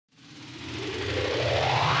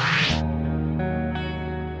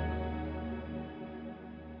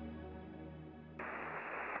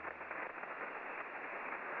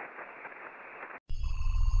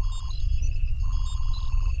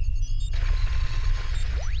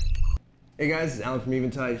Hey guys, it's Alan from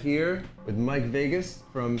Eventide here with Mike Vegas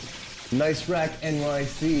from Nice Rack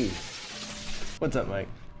NYC. What's up, Mike?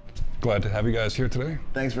 Glad to have you guys here today.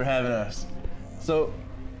 Thanks for having us. So,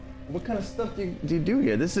 what kind of stuff do you do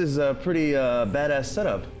here? This is a pretty badass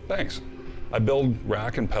setup. Thanks. I build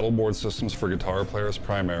rack and pedal board systems for guitar players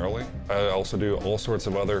primarily. I also do all sorts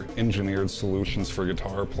of other engineered solutions for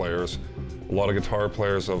guitar players. A lot of guitar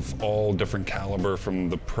players of all different caliber, from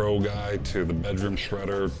the pro guy to the bedroom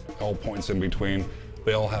shredder, all points in between.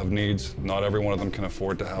 They all have needs. Not every one of them can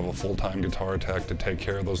afford to have a full-time guitar tech to take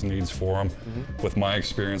care of those needs for them. With my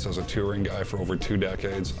experience as a touring guy for over 2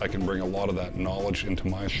 decades, I can bring a lot of that knowledge into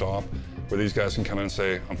my shop, where these guys can come in and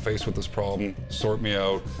say, I'm faced with this problem, sort me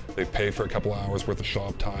out. They pay for a couple hours worth of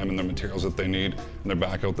shop time and the materials that they need, and they're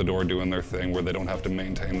back out the door doing their thing, where they don't have to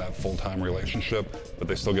maintain that full-time relationship, but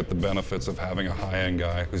they still get the benefits of having a high-end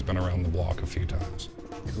guy who's been around the block a few times.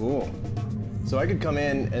 Cool. So I could come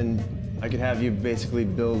in and I could have you basically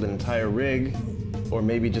build an entire rig, or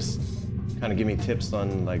maybe just kind of give me tips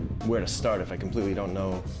on like where to start if I completely don't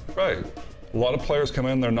know. Right. A lot of players come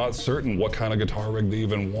in, they're not certain what kind of guitar rig they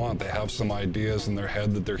even want. They have some ideas in their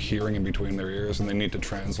head that they're hearing in between their ears, and they need to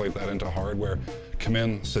translate that into hardware. Come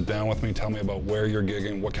in, sit down with me, tell me about where you're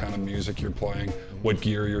gigging, what kind of music you're playing, what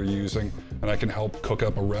gear you're using, and I can help cook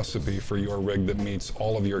up a recipe for your rig that meets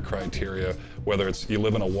all of your criteria, whether it's you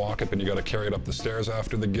live in a walk-up and you gotta carry it up the stairs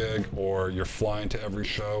after the gig, or you're flying to every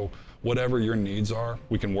show. Whatever your needs are,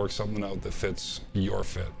 we can work something out that fits your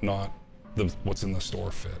fit, not what's in the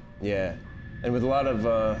store fit. Yeah. And with a lot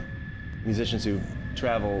of musicians who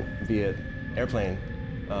travel via airplane,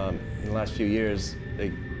 in the last few years, they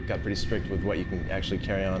got pretty strict with what you can actually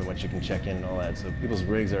carry on, what you can check in and all that. So people's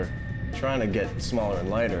rigs are trying to get smaller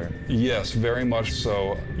and lighter. Yes, very much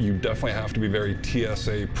so. You definitely have to be very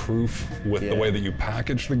TSA proof with the way that you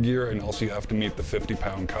package the gear, and also you have to meet the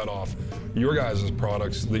 50-pound cutoff. Your guys'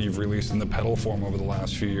 products that you've released in the pedal form over the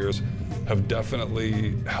last few years have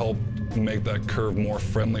definitely helped make that curve more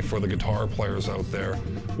friendly for the guitar players out there,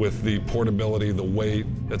 with the portability, the weight,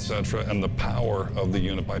 etc., and the power of the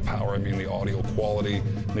unit. By power, I mean the audio quality.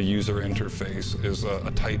 The user interface is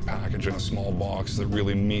a tight package in a small box that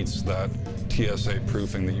really meets that TSA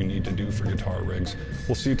proofing that you need to do for guitar rigs.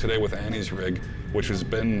 We'll see today with Annie's rig, which has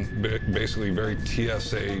been basically very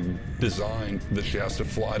TSA designed, that she has to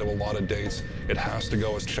fly to a lot of dates. It has to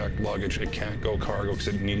go as checked luggage. It can't go cargo because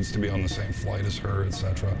it needs to be on the same flight as her,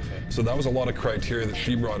 etc. So that was a lot of criteria that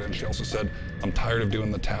she brought in. She also said, I'm tired of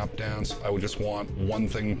doing the tap dance. I would just want one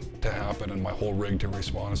thing to happen and my whole rig to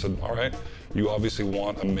respond. I said, all right, you obviously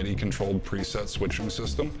want a MIDI-controlled preset switching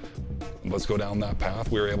system. Let's go down that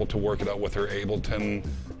path. We were able to work it out with her Ableton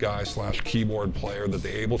guy / keyboard player, that the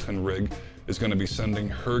Ableton rig is going to be sending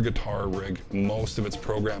her guitar rig most of its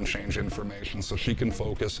program change information, so she can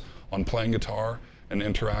focus on playing guitar and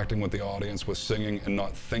interacting with the audience with singing, and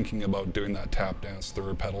not thinking about doing that tap dance through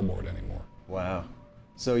her pedal board anymore. Wow.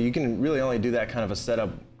 So you can really only do that kind of a setup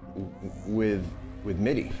with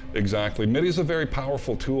MIDI. Exactly. MIDI is a very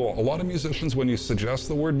powerful tool. A lot of musicians, when you suggest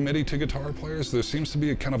the word MIDI to guitar players, there seems to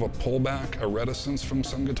be a kind of a pullback, a reticence from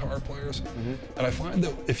some guitar players. And I find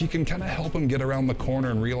that if you can kind of help them get around the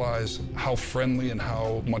corner and realize how friendly and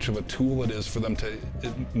how much of a tool it is for them to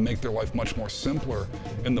make their life much more simpler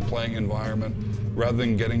in the playing environment, rather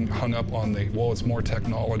than getting hung up on the, well, it's more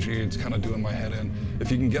technology, it's kind of doing my head in.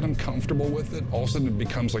 If you can get them comfortable with it, all of a sudden it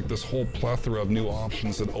becomes like this whole plethora of new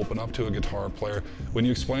options that open up to a guitar player. When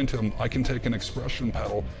you explain to them, I can take an expression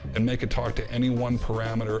pedal and make it talk to any one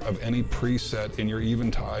parameter of any preset in your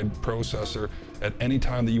Eventide processor at any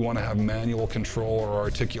time that you want to have manual control or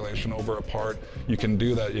articulation over a part, you can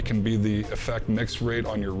do that. It can be the effect mix rate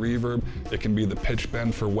on your reverb, it can be the pitch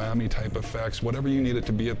bend for whammy type effects, whatever you need it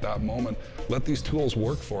to be at that moment. Let these tools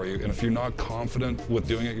work for you, and if you're not confident with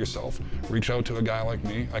doing it yourself, reach out to a guy like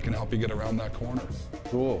me. I can help you get around that corner.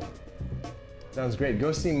 Cool. Sounds great.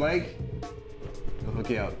 Go see Mike. He'll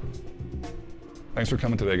hook you up. Thanks for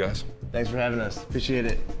coming today, guys. Thanks for having us. Appreciate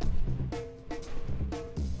it.